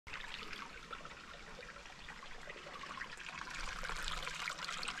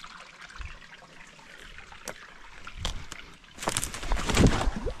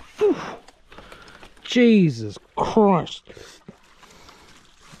Jesus Christ.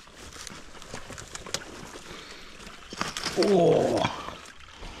 Oh.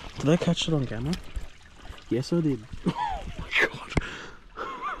 Did I catch it on camera? Yes, I did. Oh my god.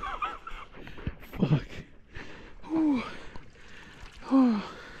 Fuck. Oh. Oh.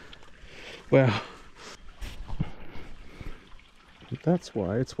 Wow. That's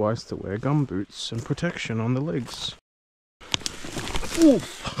why it's wise to wear gum boots and protection on the legs. Oh,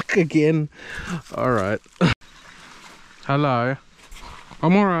 fuck again. Alright. Hello.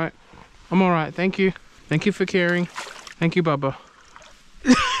 I'm alright. I'm alright, thank you. Thank you for caring. Thank you, Bubba.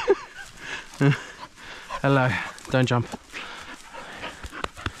 Hello. Don't jump.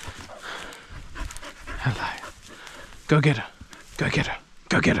 Hello. Go get her. Go get her.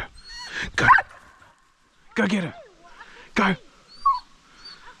 Go get her. Go. Go get her. Go.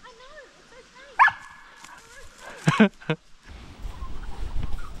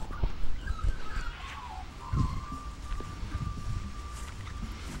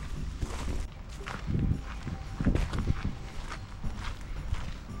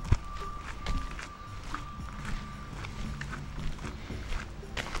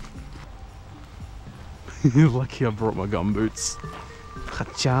 Lucky I brought my gum boots.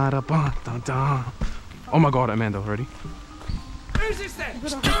 Oh my god, Amanda already. Who's this then?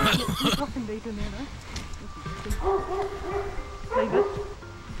 Leave it.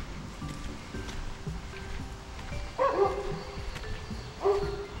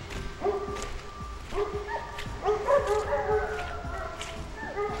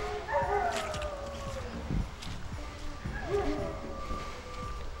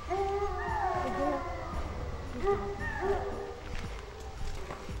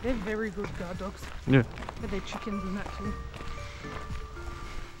 They're very good guard dogs. Yeah. But they're chickens and that too.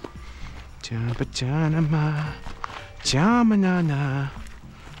 Jabanana, jamanana.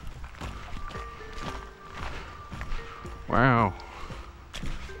 Wow.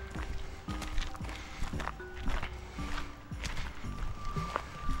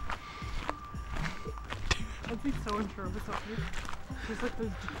 I'd be so unsure of myself. It's like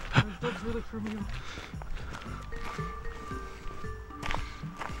those dogs really threw me off.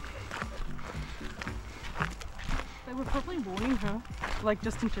 They were probably warning her, like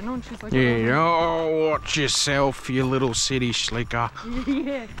just in general, and she's like, Yeah, oh, watch yourself, you little city slicker.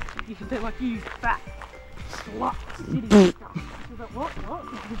 yeah, they're like, you fat slut city slicker. She's like, what?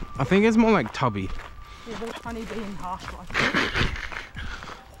 I think it's more like tubby. Yeah, but it's funny being harsh like that.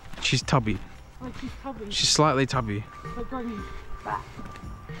 She's tubby. Like she's tubby. She's slightly tubby. Like going, you fat.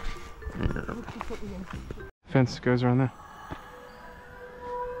 Look, she put me in. Fence goes around there.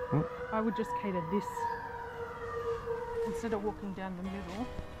 Oh. I would just cater this instead of walking down the middle.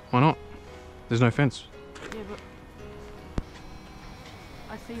 Why not? There's no fence. Yeah, but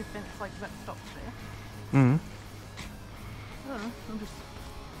I see a fence like that stops there. Mm. I don't know, I'm just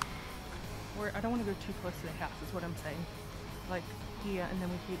worried. I don't want to go too close to the house is what I'm saying. Like here, and then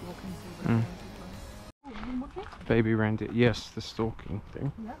we keep walking through the Oh, you been watching? Baby reindeer. Yes, the stalking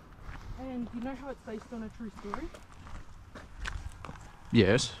thing. Yeah. And you know how it's based on a true story?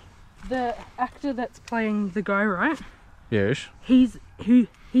 Yes. The actor that's playing the guy, right? Yes. He's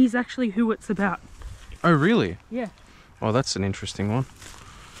actually who it's about. Oh, really? Yeah. Oh, that's an interesting one.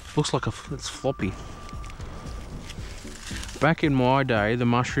 Looks like it's floppy. Back in my day, the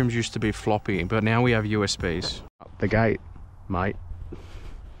mushrooms used to be floppy, but now we have USBs. The gate, mate.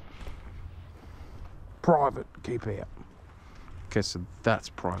 Private, keep out. Okay, so that's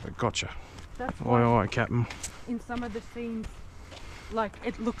private. Gotcha. That's Oi, why oi, Captain. in some of the scenes, like,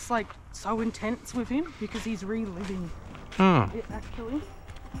 it looks like so intense with him because he's reliving Oh, it actually.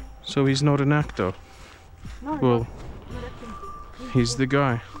 so he's not an actor. No, Well, not acting. he's the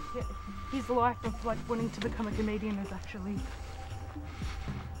guy. Yeah, his life of like wanting to become a comedian is actually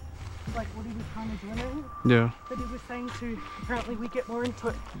like what he was trying to do. Yeah. But he was saying to, apparently we get more into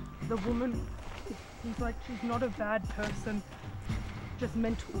it, the woman, he's like, she's not a bad person, just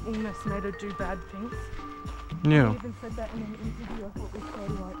mental illness made her do bad things. Yeah. He even said that in an interview. I thought was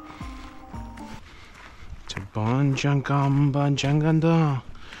so like, Banjangamba janganda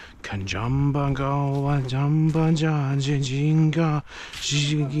Kanjamba gawa jamba ja jinga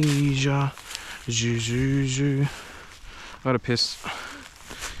jigija juju. Gotta piss.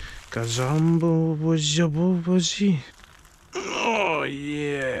 Kazambo boji. Oh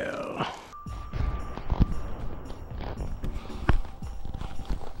yeah.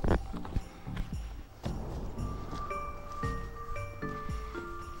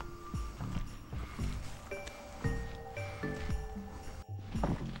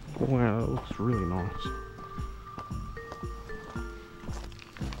 Wow, that looks really nice.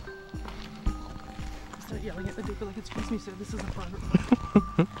 yelling at the dude, like, excuse me, sir, this is a private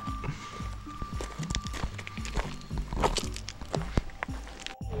road.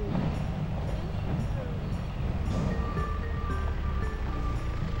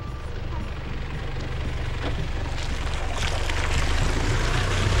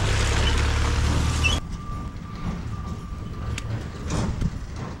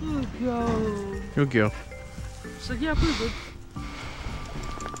 Yo. Good girl. So yeah, pretty good.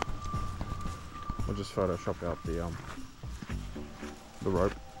 I'll just Photoshop out the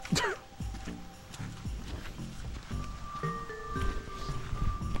rope.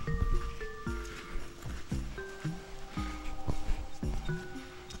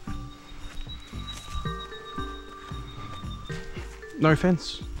 No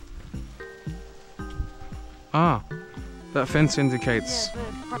fence. Ah, that fence indicates. Yeah,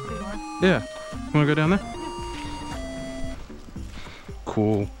 the property line. Yeah. Wanna go down there?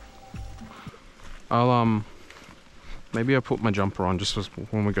 Cool. I'll maybe I'll put my jumper on just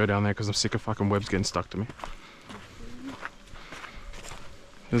when we go down there because I'm sick of fucking webs getting stuck to me.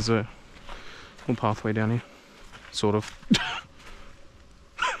 There's a little pathway down here. Sort of.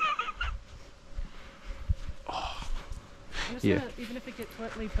 Oh. I'm just Yeah. gonna, even if it gets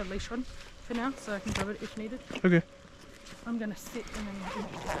wet, leave her leash on for now so I can grab it if needed. Okay. I'm gonna sit and then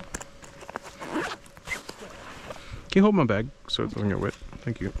Can you hold my bag so it doesn't get wet?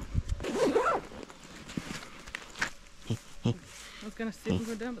 Thank you. I was gonna sit and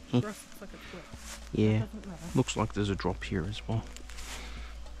go down, but the grass looks like it's wet. Yeah. Doesn't matter. Looks like there's a drop here as well.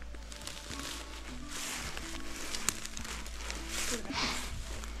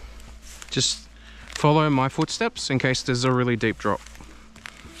 Just follow my footsteps in case there's a really deep drop.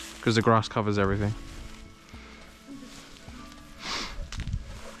 Because the grass covers everything.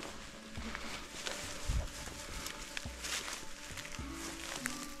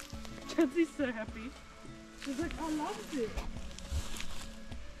 Chelsea's so happy. She's like, I loved it.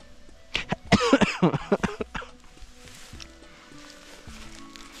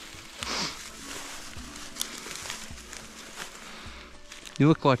 You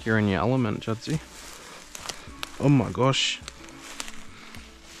look like you're in your element, Judzy. Oh my gosh.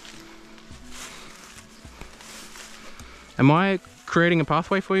 Am I creating a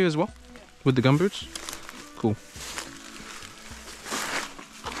pathway for you as well? Yeah. With the gumboots? Cool.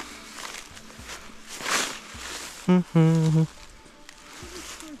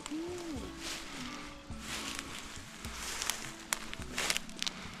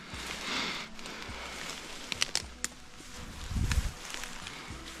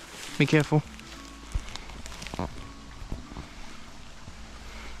 Be careful.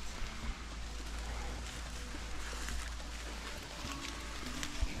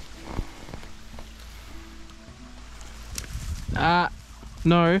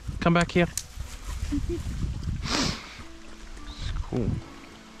 No, come back here. It's cool.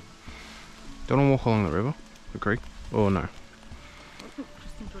 Don't want to walk along the river, the creek? Oh no.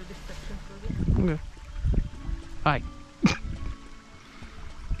 Just enjoy this section for a bit. Okay. Hi.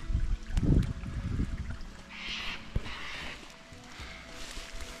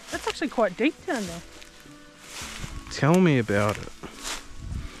 That's actually quite deep down there. Tell me about it.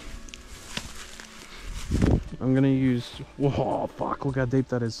 I'm gonna use. Whoa, fuck! Look how deep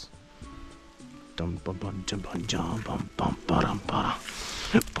that is. Dum bum bum dum bum dum bum bum bum bum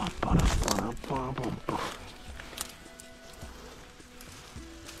bum bum bum bum bum.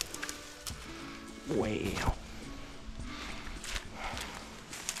 Wow.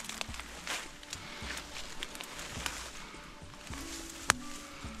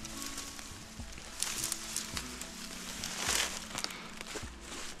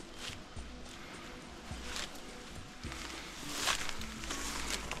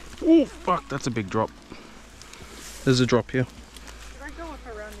 Oh fuck, that's a big drop. There's a drop here. Should I go up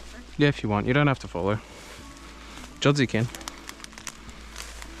around this way? Yeah, if you want. You don't have to follow. Judzy can.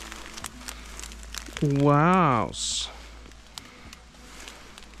 Wow. It's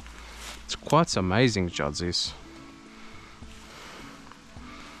quite amazing, Judzies.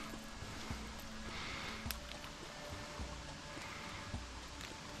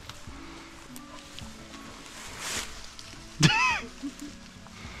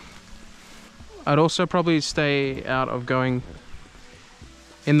 I'd also probably stay out of going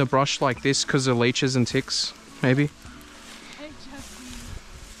in the brush like this because of leeches and ticks, maybe. Hey, Chelsea.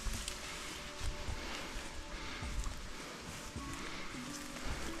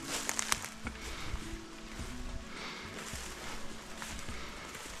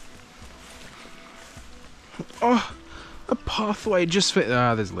 Oh, a pathway just for...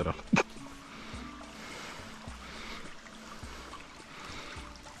 Ah, there's litter.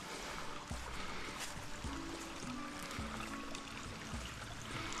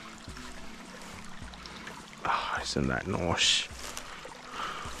 Isn't that nice?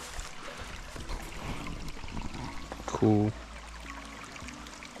 Cool.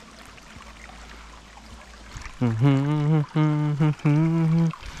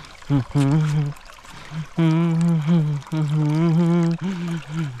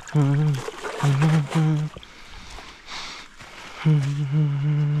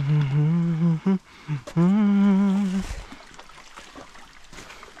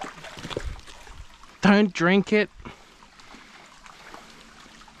 Don't drink it.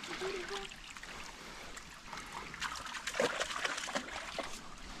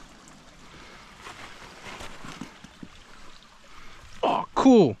 Oh,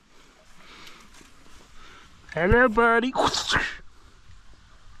 cool. Hello, buddy.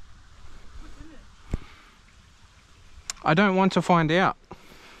 I don't want to find out.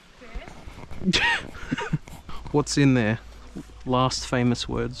 What's in there? Last famous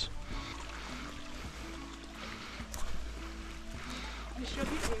words.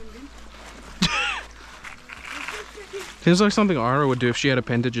 Seems like something Ira would do if she had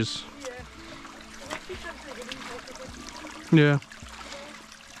appendages. Yeah.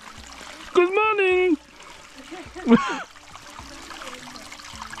 Good morning!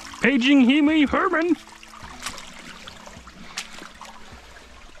 Paging Hemi Herman!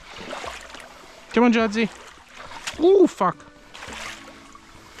 Come on, Judzy. Ooh, fuck.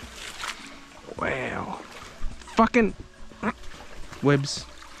 Wow. Fucking webs.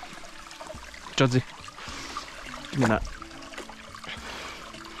 Judzy. Give me that.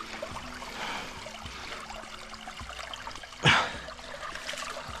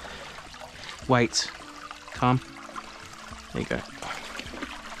 Wait. Calm. There you go.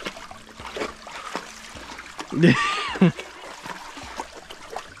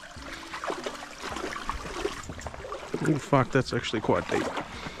 Oh fuck, that's actually quite deep.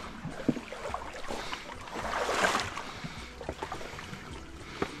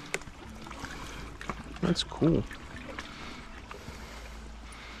 That's cool.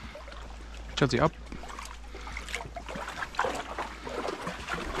 Chelsea up.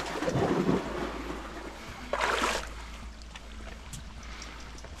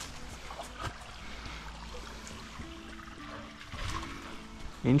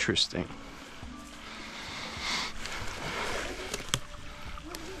 Interesting.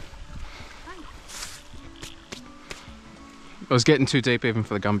 I was getting too deep even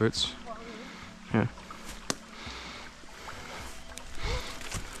for the gumboots. Yeah.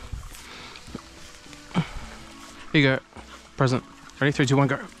 Here you go. Present. Ready? 3, 2, 1,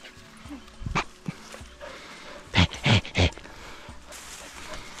 go.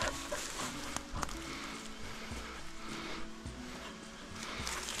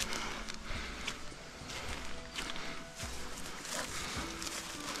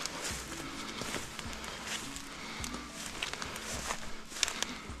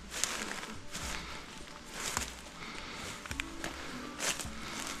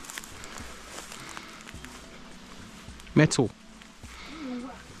 Metal.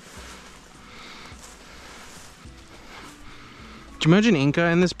 Do you imagine Inca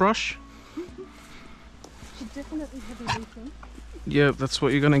in this brush? Definitely heavy drinking. Yeah, that's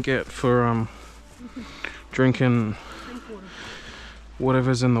what you're gonna get for drinking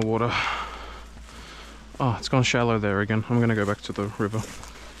whatever's in the water. Oh, it's gone shallow there again. I'm gonna go back to the river.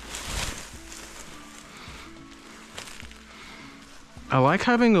 I like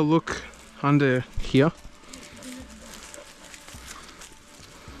having a look under here.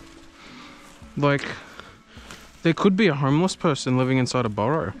 Like, there could be a homeless person living inside a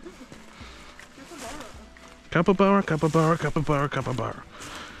burrow. Capybara, capybara, capybara, capybara.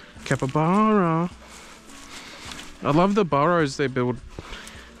 Capybara. I love the burrows they build,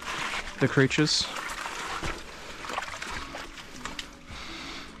 the creatures.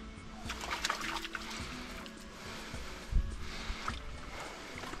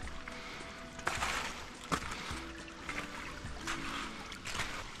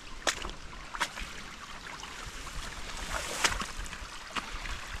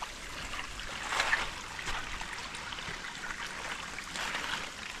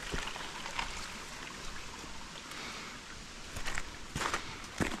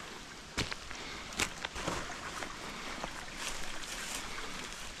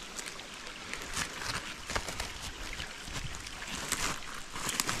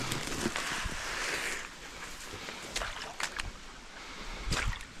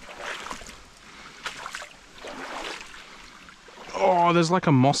 Oh, there's like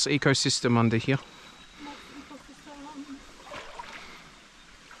a moss ecosystem under here.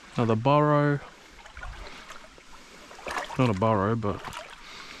 Another burrow. Not a burrow, but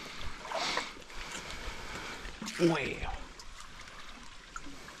Wow.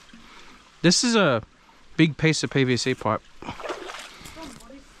 This is a big piece of PVC pipe.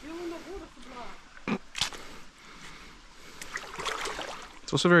 Somebody's stealing the water supply.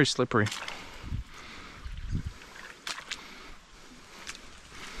 It's also very slippery.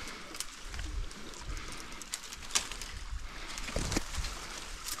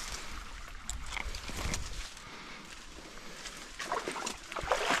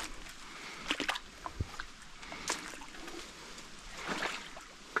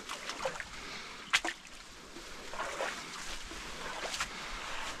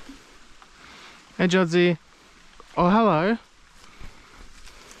 Hey Jodzi. Oh, hello.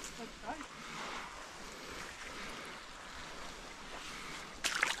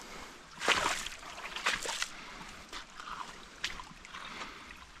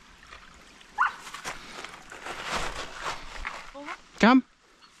 Come.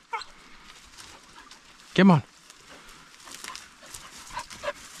 Come on.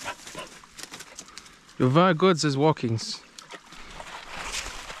 You're very good as walkings.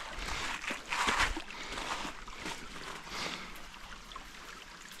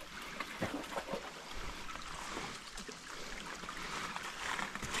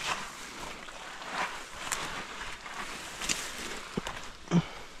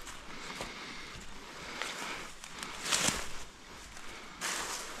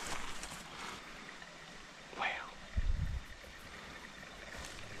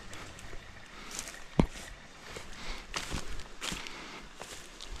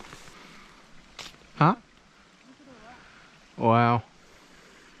 Huh? Wow.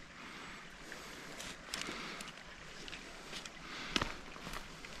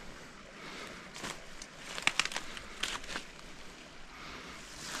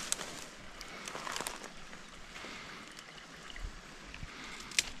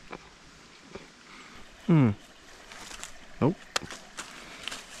 Nope.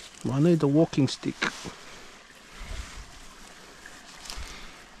 I need a walking stick.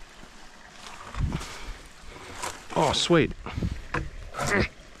 Oh, sweet.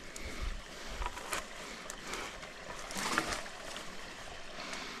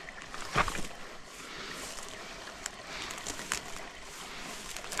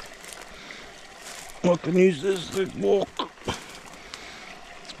 I can use this to walk.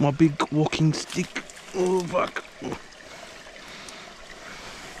 It's my big walking stick. Oh, fuck.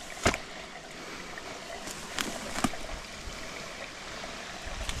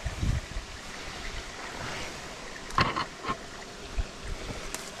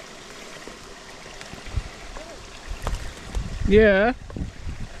 Yeah.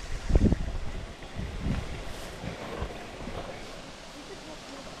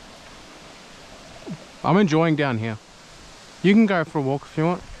 I'm enjoying down here. You can go for a walk if you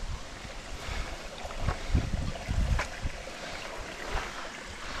want.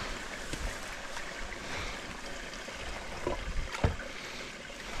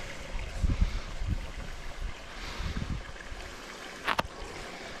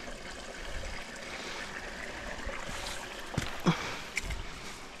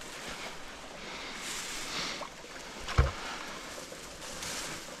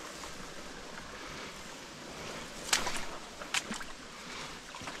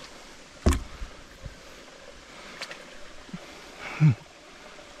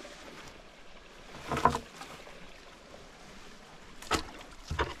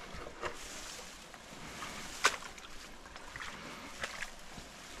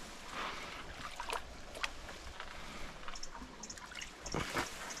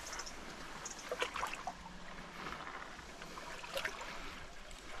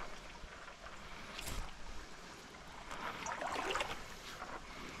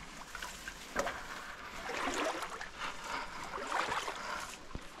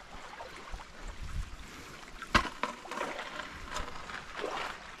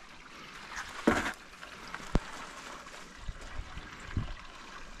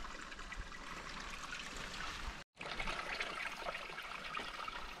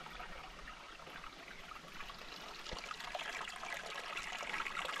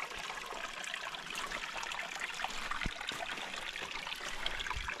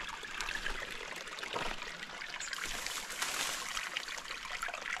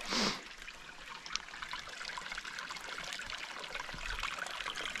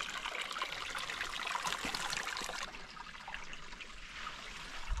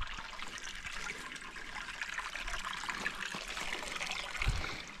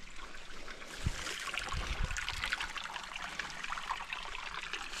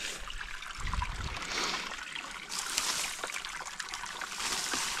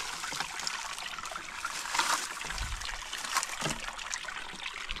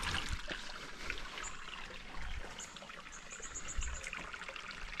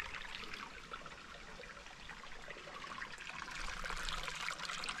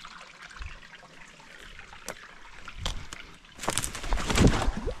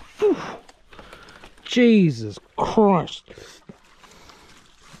 Jesus Christ.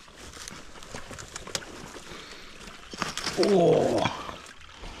 Oh.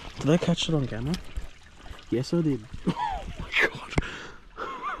 Did I catch it on camera? Yes, I did. Oh my god.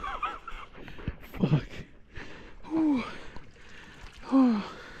 Fuck. Oh. Oh.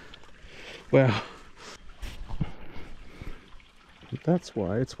 Wow. That's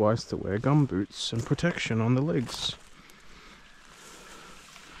why it's wise to wear gumboots and protection on the legs.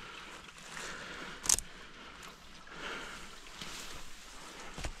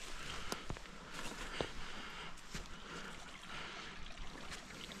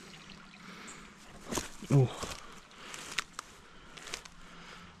 Oh,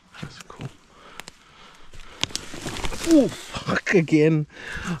 that's cool. Oh, fuck again.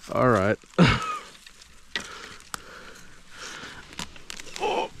 Alright.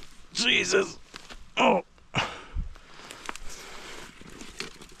 Oh, Jesus. Oh.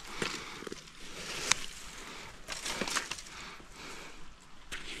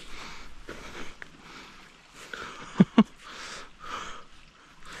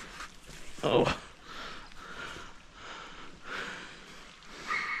 Oh.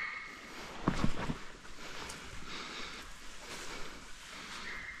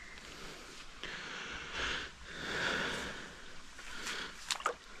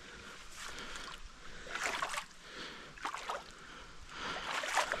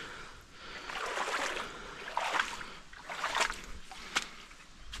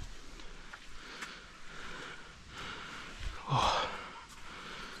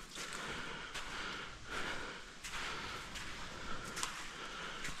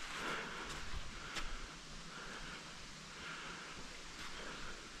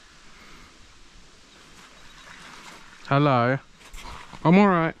 Hello. I'm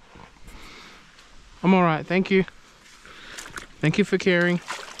alright. I'm alright, thank you. Thank you for caring.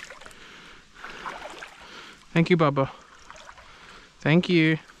 Thank you, Bubba. Thank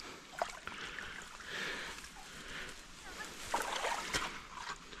you.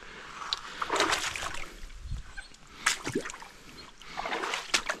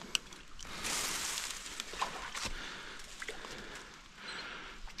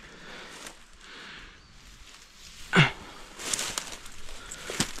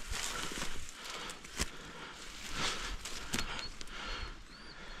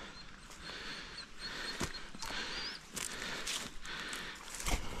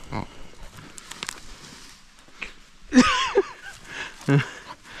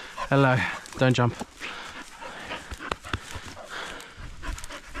 Hello, don't jump.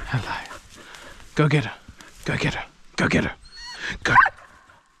 Hello. Go get her. Go get her. Go get her. Go.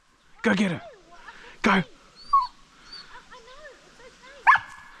 Go get her. Go.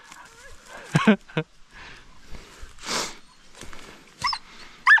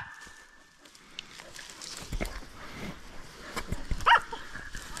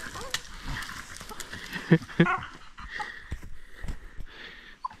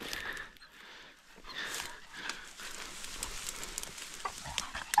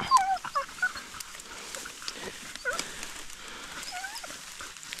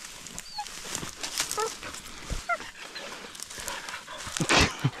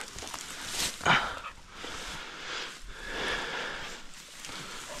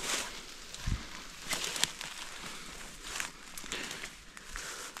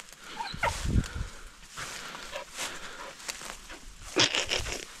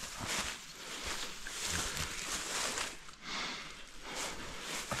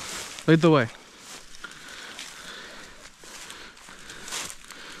 Lead the way.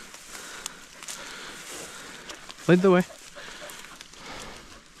 Lead the way.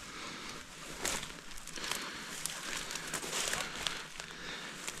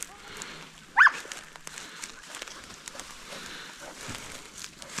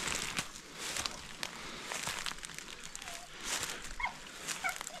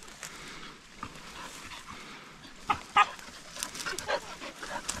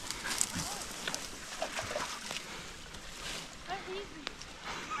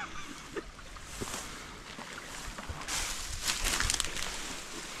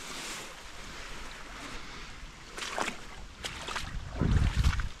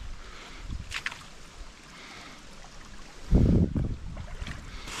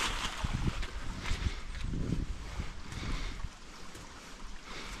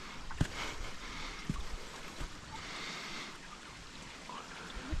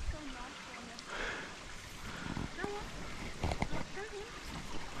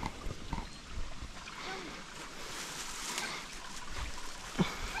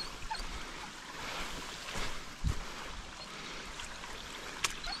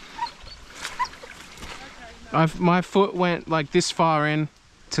 My foot went like this far in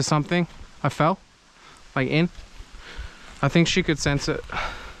to something. I fell, like in. I think she could sense it.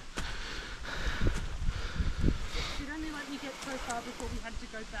 She'd only let me get so far before we had to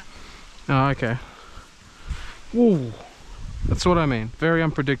go back. Oh, okay. Whoa, that's what I mean. Very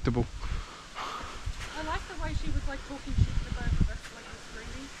unpredictable. I like the way she was like talking shit to both of us, like the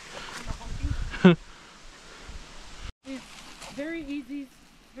screaming and the honking. It's very easy,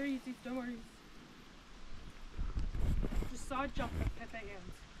 don't worry. Just side jump at Pepe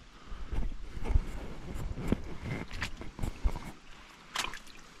ends.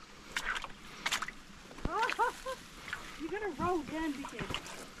 You're gonna roll down, big head.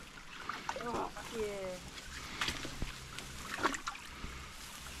 Oh, yeah.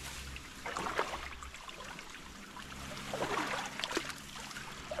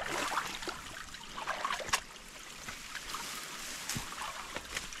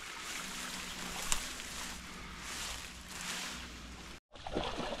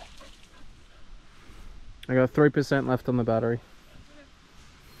 I got 3% left on the battery.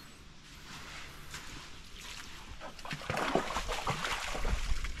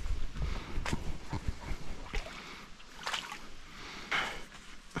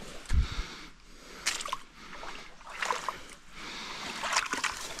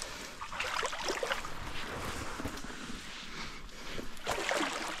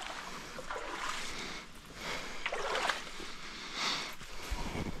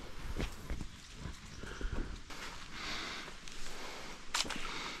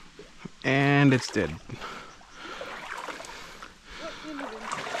 And it's dead.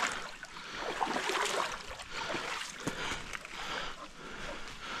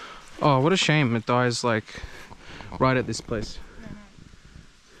 Oh, what a shame it dies like right at this place.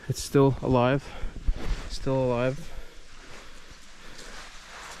 It's still alive. Still alive.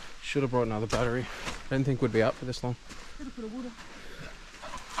 Should have brought another battery. I didn't think we'd be out for this long.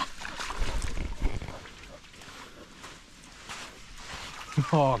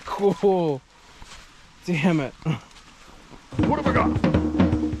 Oh, cool. Damn it. What have I got?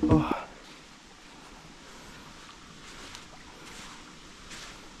 Oh.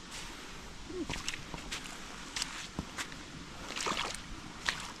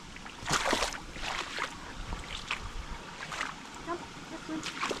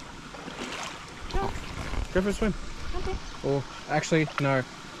 Go for a swim. Okay. Or actually, no.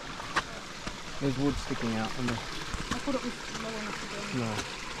 There's wood sticking out on the. I thought it was low enough to go. No.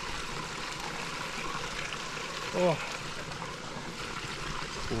 Oh.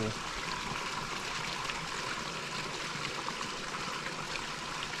 Cool.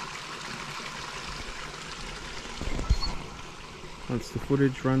 Once the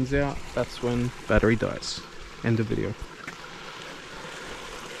footage runs out, that's when battery dies. End of video.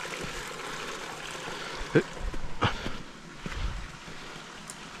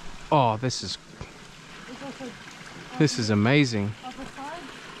 Oh, this is amazing. Other side,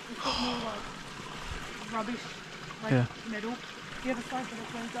 it's got more like rubbish, like Yeah. metal. The other side that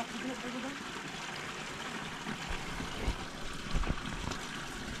it goes up a bit over there.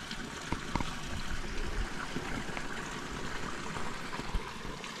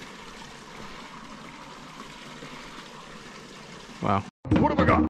 Wow. What have I got?